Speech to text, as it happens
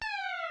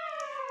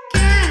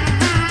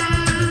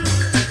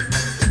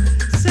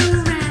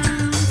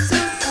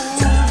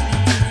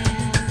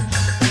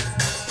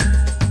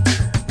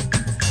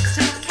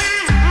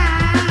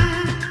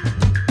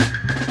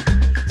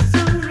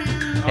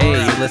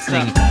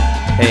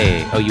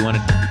Hey, oh, you want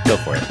to go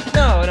for it?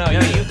 No,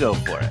 You go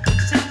for it.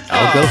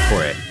 I'll go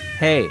for it.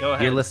 Hey, Go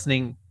ahead. you're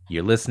listening.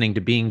 You're listening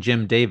to Being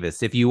Jim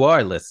Davis. If you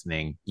are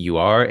listening, you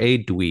are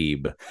a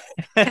dweeb.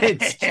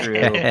 It's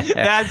true.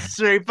 That's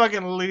true.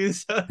 Fucking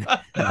loser.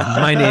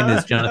 My name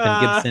is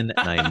Jonathan Gibson,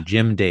 and I am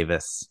Jim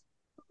Davis.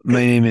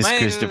 My name is My-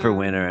 Christopher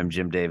Winter. I'm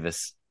Jim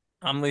Davis.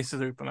 I'm Lisa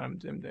Loop and I'm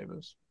Jim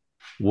Davis.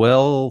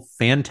 Well,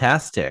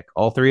 fantastic.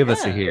 All three of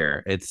us are Yeah.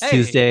 here. It's Hey.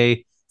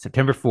 Tuesday,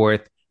 September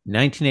 4th,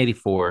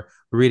 1984.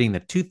 We're reading the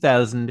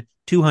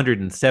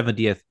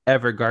 2270th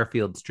ever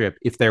Garfield strip.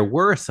 If there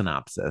were a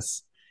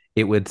synopsis,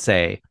 it would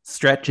say,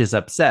 Stretch is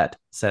upset,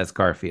 says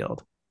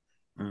Garfield.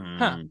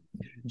 Huh.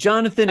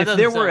 Jonathan, That if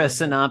there doesn't were a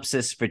sound like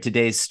synopsis for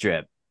today's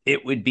strip,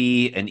 it would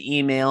be an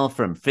email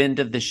from friend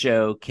of the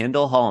show,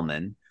 Kendall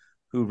Hallman,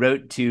 who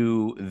wrote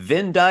to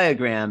Venn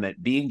diagram at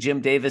Oh,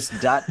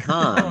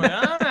 beingjimdavis.com.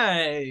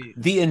 nice.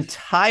 The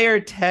entire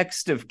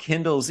text of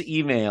Kendall's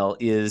email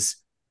is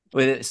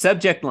with a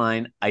subject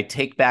line, I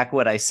take back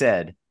what I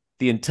said.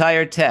 The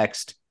entire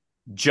text,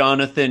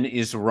 Jonathan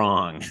is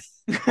wrong.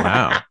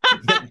 Wow.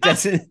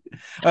 Doesn't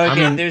I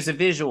mean- there's a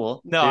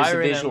visual. No, there's I a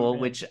remember, visual,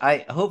 yeah. which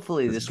I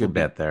hopefully That's a this will good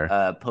be bet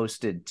there.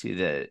 posted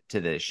to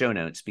the show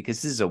notes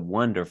because this is a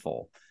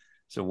wonderful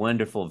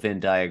Venn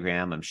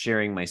diagram. I'm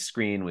sharing my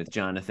screen with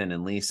Jonathan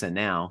and Lisa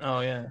now. Oh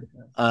yeah.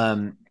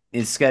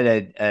 It's got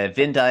a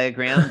Venn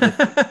diagram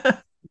with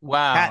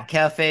Wow. cat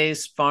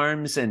cafes,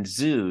 farms, and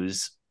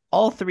zoos.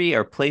 All three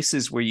are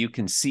places where you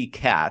can see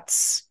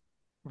cats.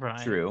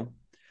 Right. True.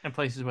 And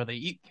places where they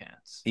eat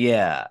cats.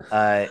 Yeah.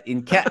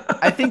 In cat,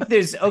 I think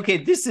there's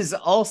this is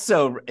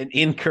also an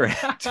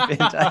incorrect Venn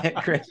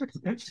diagram.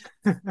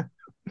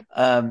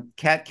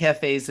 Cat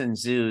cafes and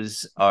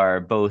zoos are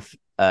both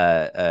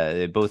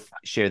they both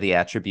share the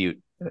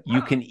attribute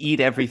you can eat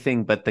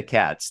everything but the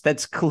cats.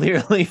 That's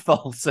clearly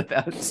false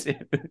about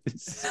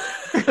zoos.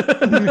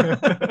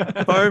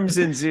 Farms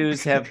and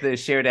zoos have the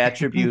shared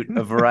attribute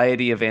a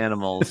variety of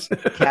animals.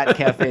 Cat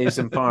cafes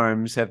and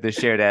farms have the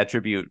shared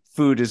attribute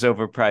food is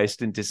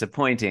overpriced and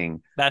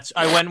disappointing. I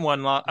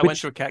went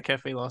to a cat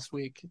cafe last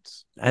week.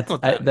 That's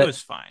It that-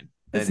 was fine.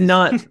 It's That is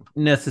not true.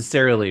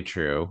 necessarily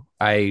true.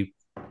 A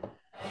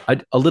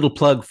little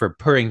plug for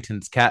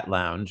Purrington's Cat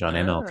Lounge on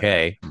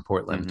MLK in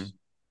Portland. Mhm.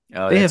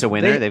 Oh, They that's have- a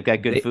winner. they- They've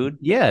got good They- food.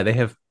 Yeah, they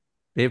have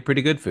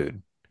pretty good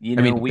food. You I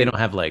know, mean, they don't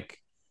have like,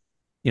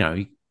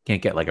 you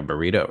can't get like a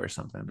burrito or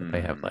something, but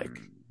they have Mm. like,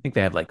 I think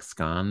they have like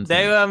scones.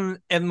 They and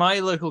in my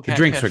local the cat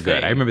drinks cafe, are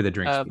good. I remember the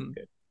drinks being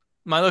good.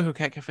 my local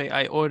cat cafe,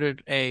 I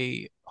ordered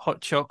a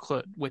hot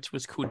chocolate which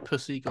was called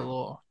Pussy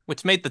Galore,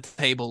 which made the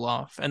table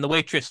laugh, and the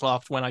waitress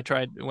laughed when I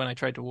tried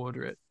to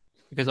order it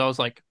because I was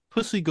like,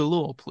 Pussy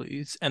Galore,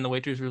 please, and the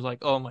waitress was like,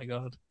 oh my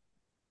god,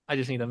 I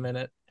just need a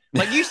minute.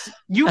 Like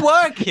you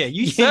work here,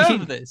 you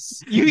serve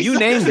this, you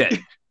named it.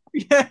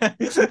 yeah,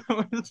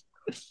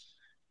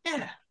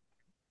 yeah.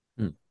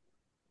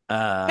 Cat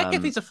Um,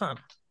 cafes are fun.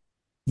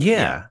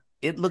 Yeah.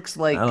 it looks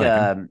like I like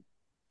 'em.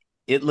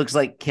 it looks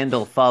like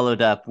Kendall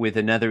followed up with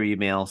another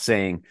email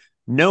saying,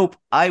 "Nope,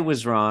 I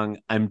was wrong.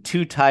 I'm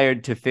too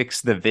tired to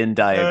fix the Venn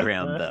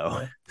diagram,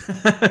 though."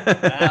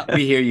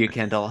 We hear you,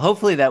 Kendall.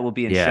 Hopefully that will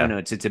be in Yeah, show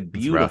notes. It's a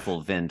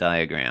beautiful Venn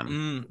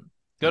diagram.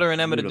 Gotta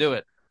remember to do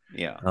it.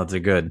 Yeah. Those are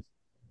good.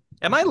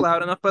 Am I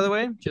loud enough, by the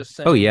way? Just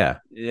saying. Oh yeah.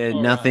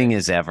 Nothing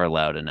is ever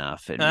loud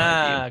enough in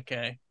my view.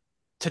 Okay.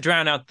 To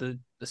drown out the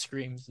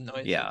screams and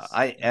noises. Yeah,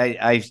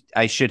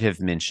 I should have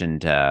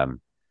mentioned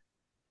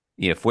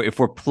if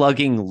we're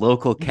plugging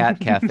local cat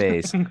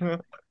cafes,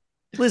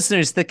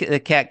 listeners, the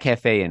cat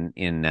cafe in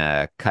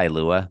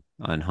Kailua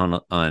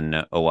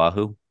on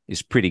Oahu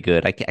is pretty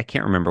good. I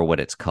can't remember what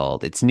it's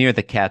called. It's near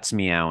the Cat's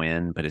Meow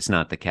Inn, but it's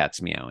not the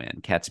Cat's Meow Inn.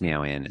 Cat's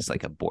Meow Inn is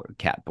like a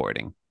cat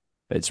boarding,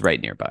 but it's right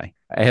nearby.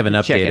 I have an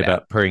Check update it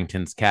about out.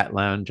 Purrington's Cat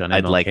Lounge on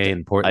I'd MLK like to,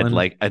 in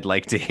Portland. I'd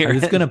like to hear. I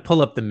was it. going to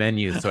pull up the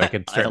menu so I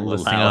could start I'll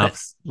listing allow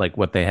off like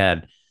what they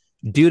had.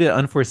 Due to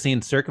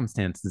unforeseen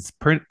circumstances,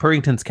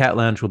 Purrington's Cat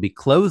Lounge will be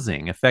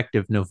closing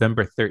effective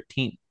November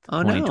 13th,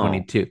 Oh, no.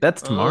 2022.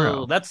 That's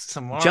tomorrow. Oh, that's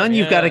tomorrow. John,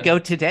 you've got to yeah. go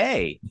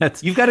today.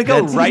 That's You've got to go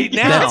that's- right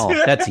now.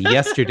 That's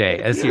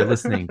yesterday as you're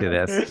listening to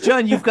this.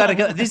 John, you've got to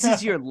go. This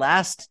is your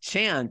last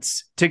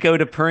chance to go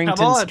to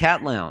Purrington's on.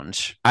 Cat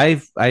Lounge.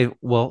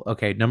 Well,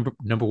 okay, number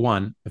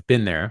one, I've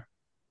been there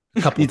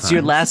a couple It's times.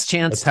 your last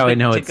chance That's how I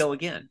know to it's go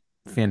again.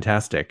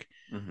 fantastic.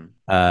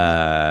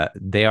 Mhm.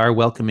 They are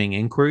welcoming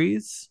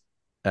inquiries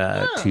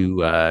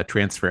to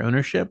transfer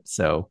ownership.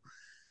 So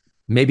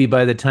maybe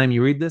by the time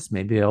you read this,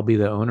 maybe I'll be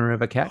the owner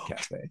of a cat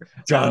cafe.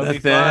 That'll be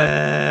fun.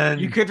 Jonathan,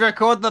 You could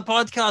record the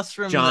podcast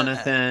from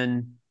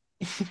Jonathan,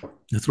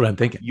 That's what I'm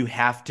thinking. you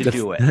have to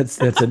do it.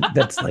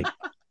 That's like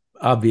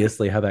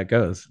obviously how that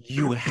goes.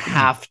 You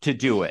have to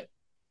do it.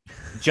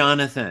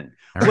 Jonathan,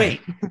 All right.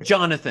 wait,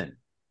 Jonathan,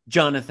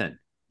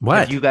 What?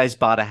 have you guys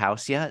bought a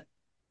house yet?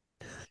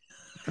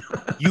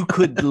 You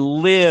could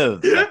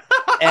live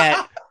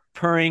at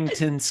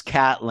Purrington's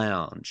Cat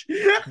Lounge.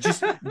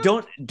 Just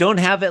don't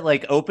have it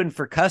like open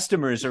for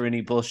customers or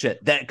any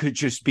bullshit. That could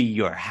just be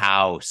your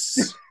house.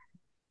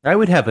 I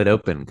would have it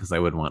open because I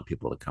would want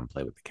people to come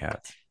play with the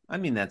cats. I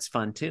mean, that's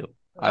fun too.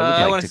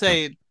 I want to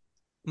say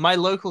my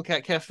local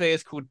cat cafe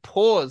is called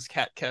Paws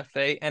Cat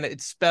Cafe, and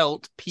it's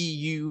spelled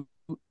Pause.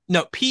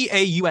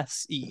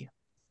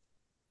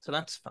 So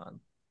that's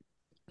fun.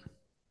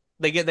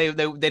 They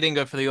didn't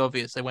go for the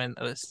obvious. They went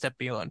a step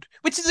beyond,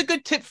 which is a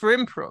good tip for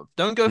improv.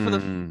 Don't go for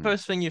the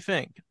first thing you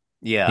think.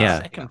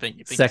 Yeah. Second thing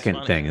you think.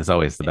 Second thing is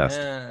always the best.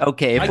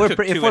 Okay,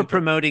 if we're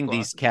promoting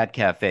these cat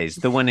cafes,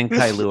 the one in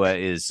Kailua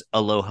is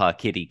Aloha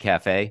Kitty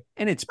Cafe,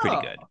 and it's pretty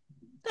good.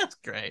 That's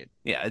great.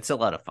 Yeah, it's a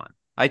lot of fun.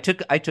 I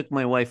took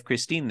my wife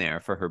Christine there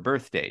for her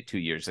birthday 2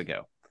 years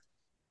ago.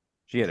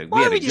 We had a good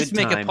time.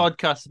 Make a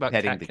podcast about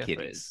petting cat the cafes.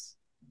 kitties.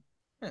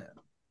 Yeah.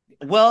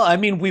 Well, I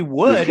mean, we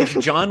would if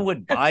John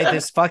would buy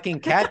this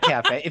fucking cat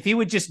cafe. If he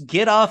would just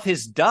get off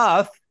his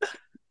duff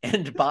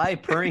and buy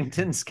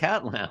Purrington's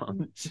Cat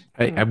Lounge.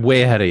 I'm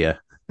way ahead of you.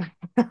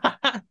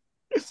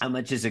 How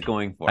much is it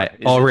going for? I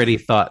already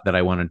thought that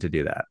I wanted to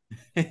do that.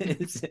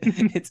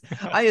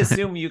 I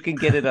assume you can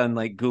get it on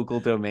like Google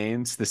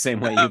domains the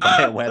same way you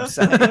buy a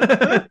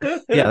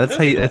website. Yeah,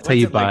 that's how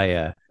you buy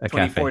a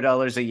cafe.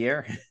 $24 a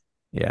year.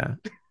 Yeah.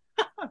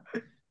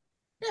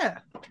 Yeah,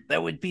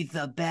 that would be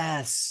the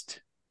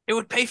best. It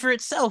would pay for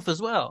itself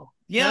as well.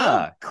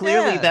 Yeah,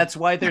 clearly that's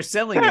why they're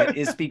selling it,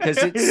 is because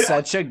it's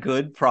such a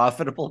good,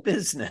 profitable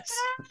business.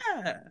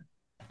 Yeah.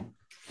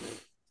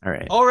 All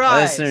right. All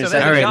right.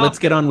 Let's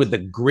get on with the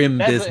grim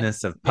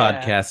business of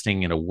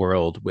podcasting in a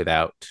world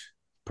without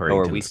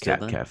Purrington's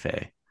Cat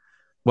Cafe.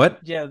 What?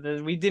 Yeah,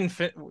 we didn't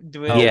fit.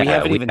 We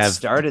haven't even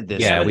started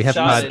this. Yeah, we have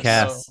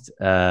podcast.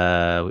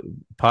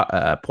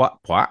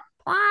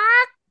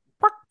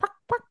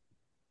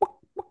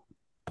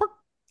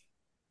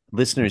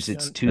 Listeners,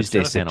 it's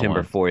Tuesday,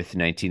 September 4th,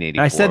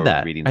 1984. I said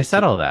that. I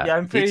said all that. Yeah,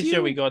 I'm pretty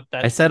sure we got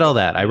that. I said all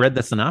that. I read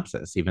the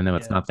synopsis, even though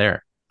it's not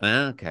there.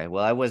 Okay,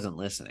 well, I wasn't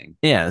listening.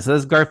 Yeah, so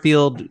there's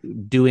Garfield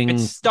doing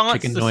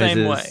chicken noises.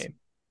 Same way.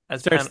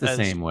 Starts the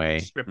same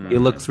way. He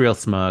looks real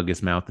smug.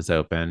 His mouth is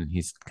open.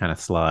 He's kind of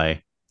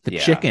sly. The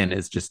chicken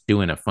is just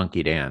doing a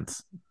funky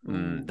dance.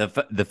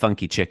 The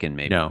funky chicken,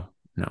 maybe. No.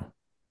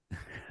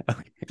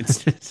 Okay.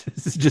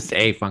 It's just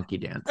a funky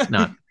dance,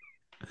 not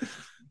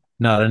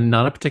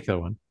a particular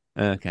one.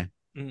 Okay.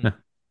 No,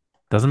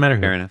 doesn't matter.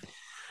 Fair enough.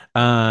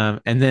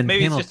 And then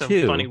maybe panel it's just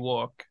two, a funny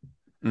walk.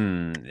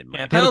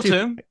 Panel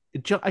two.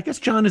 I guess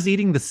John is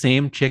eating the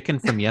same chicken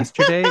from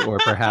yesterday, or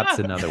perhaps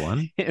another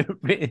one.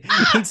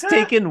 He's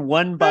taken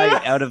one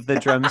bite out of the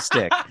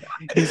drumstick.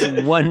 He's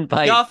one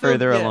bite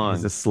further along.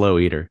 He's a slow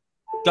eater.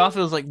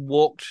 Garfield's like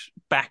walked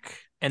back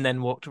and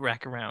then walked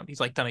back around. He's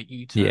like done a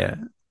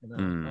U-turn.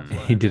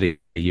 Yeah. He did a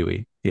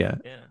Yui. Yeah.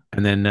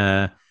 And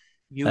then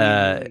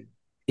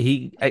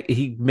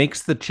he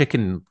makes the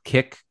chicken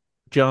kick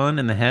John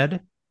in the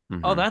head.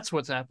 Mm-hmm. Oh, that's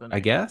what's happening. I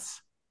guess.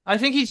 I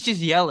think he's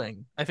just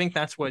yelling. I think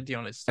that's what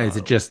Dion is. Is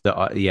it just the?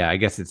 I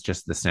guess it's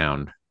just the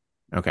sound.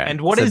 Okay. And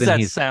what is that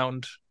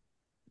sound?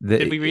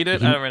 Did we read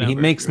it? I don't remember. He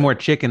makes more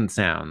chicken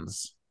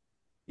sounds.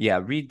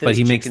 Yeah, read those. But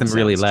he makes them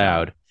really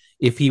loud.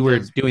 If he were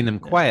doing them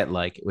quiet,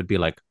 like it would be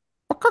like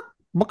puck.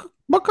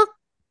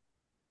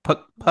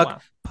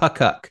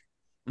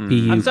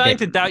 I'm starting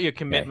to doubt your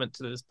commitment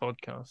to this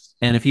podcast.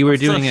 And if you were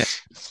doing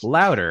it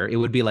louder, it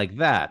would be like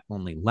that,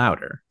 only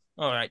louder.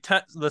 All right,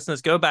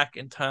 listeners, go back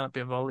and turn up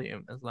your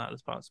volume as loud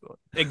as possible.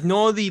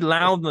 Ignore the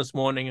loudness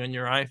warning on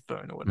your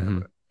iPhone or whatever.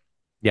 Mm-hmm.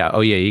 Yeah.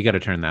 Oh, yeah. You got to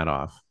turn that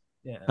off.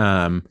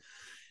 Yeah.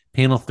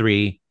 Panel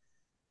 3.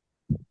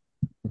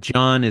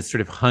 John is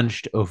sort of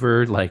hunched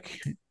over, like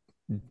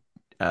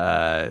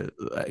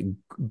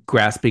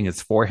grasping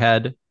his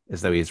forehead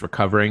as though he's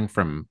recovering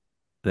from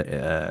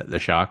the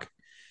shock.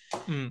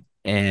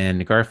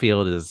 And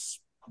Garfield is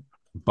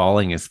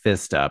balling his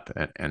fist up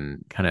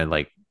and kind of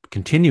like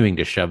continuing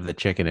to shove the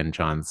chicken in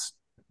John's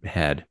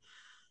head.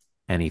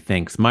 And he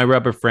thinks, my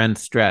rubber friend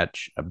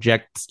Stretch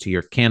objects to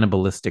your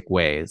cannibalistic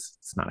ways.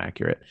 It's not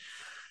accurate.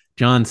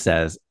 John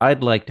says,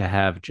 I'd like to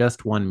have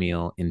just one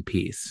meal in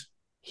peace.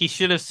 He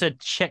should have said,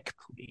 check,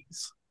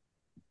 please.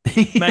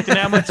 Imagine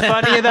how much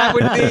funnier that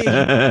would be.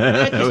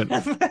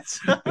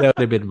 That would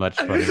have been much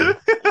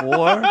funnier.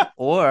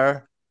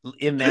 Or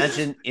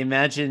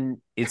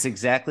imagine it's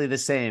exactly the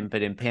same,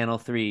 but in panel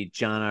 3,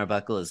 John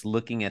Arbuckle is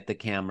looking at the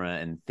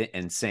camera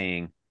and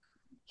saying,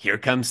 here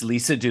comes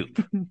Lisa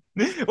Dupe.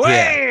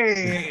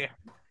 Way!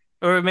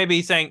 Or maybe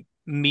he's saying,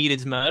 meat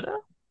is murder?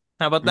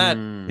 How about that?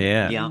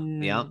 Yeah. These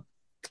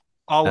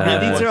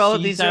are all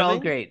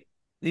great.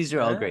 These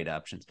are all great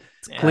options.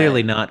 It's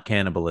clearly not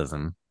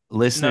cannibalism.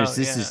 Listeners,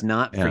 this is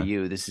not for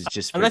you. This is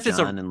just for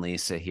John and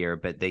Lisa here,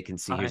 but they can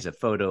see here's a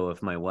photo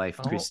of my wife,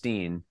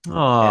 Christine, at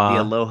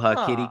the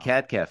Aloha Kitty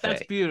Cat Cafe.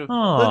 That's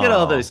beautiful. Look at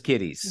all those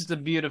kitties. It's a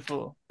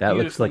beautiful. That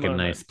looks like a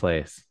nice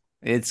place.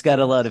 It's got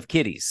a lot of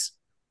kitties.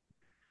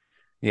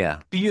 Yeah.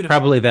 Beautiful.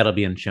 Probably that'll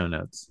be in show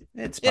notes.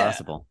 It's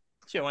possible.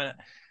 Sure, why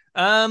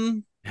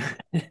not?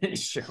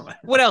 Sure.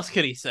 What else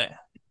could he say?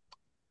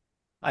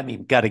 I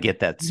mean, got to get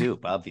that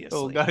soup, obviously.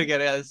 Oh, got to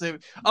get out of the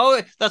soup.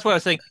 Oh, that's what I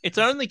was saying. It's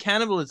only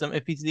cannibalism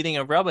if he's eating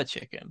a rubber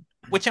chicken,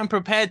 which I'm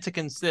prepared to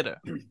consider.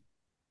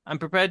 I'm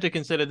prepared to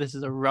consider this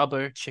as a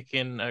rubber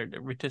chicken or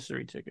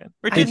rotisserie chicken.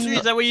 Rotisserie,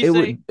 is that what It you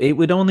say? it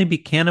would only be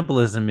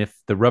cannibalism if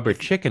the rubber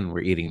chicken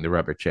were eating the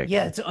rubber chicken.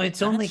 Yeah, it's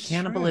only That's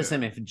cannibalism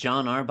true. if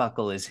John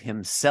Arbuckle is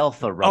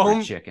himself a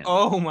rubber chicken.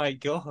 Oh my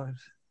god.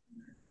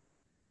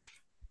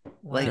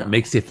 Like- It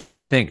makes you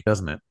think,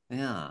 doesn't it?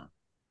 Yeah.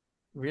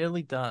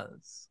 Really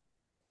does.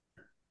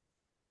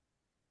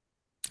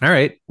 All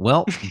right.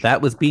 Well,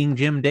 that was Being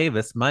Jim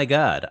Davis. My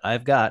God,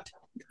 I've got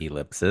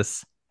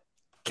ellipsis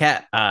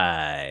cat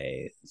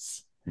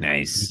eyes. You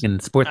Nice. can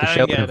support the I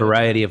show in get a it.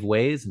 variety of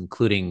ways,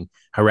 including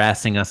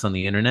harassing us on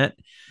the internet.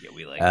 Yeah,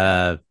 we like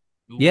that.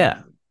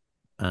 Yeah.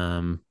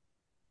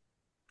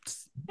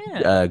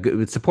 Yeah.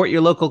 Support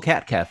your local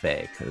cat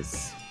cafe,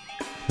 because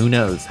who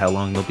knows how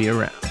long they'll be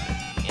around.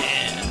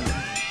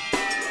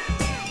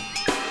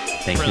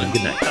 Thank you and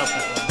good night.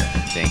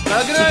 Thank you. Good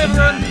night,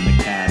 everyone. And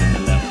the cat in the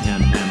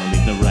left-hand panel,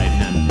 leave the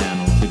right-hand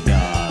panel to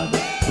God.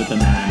 Put the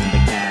man and the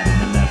cat in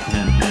the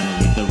left-hand panel,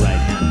 leave the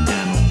right-hand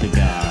panel to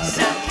God.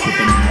 Put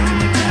the man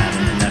and the cat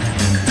in the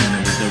left-hand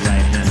panel, leave the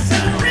right-hand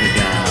panel to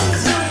God.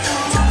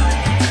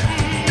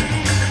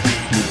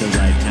 Leave the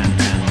right-hand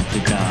panel to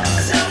God.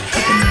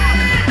 Put the man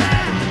and the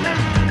cat in the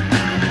left-hand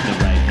panel, leave the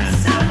right-hand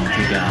panel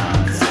to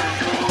God.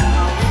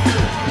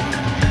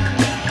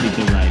 Leave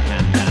the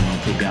right-hand panel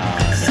to God.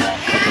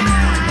 Put the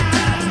man and the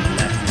cat in the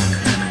left-hand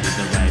panel, leave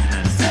the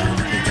right-hand panel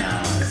to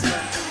God.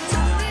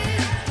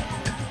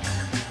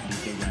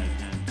 Leave the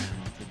right-hand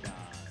panel to God.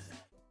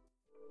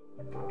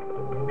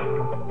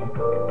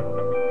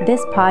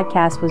 This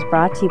podcast was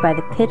brought to you by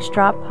the Pitch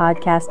Drop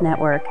Podcast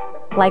Network.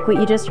 Like what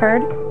you just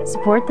heard?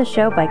 Support the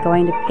show by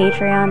going to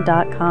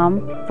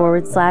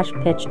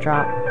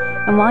patreon.com/pitchdrop.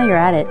 And while you're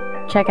at it,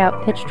 check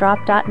out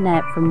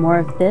pitchdrop.net for more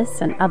of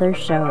this and other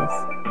shows.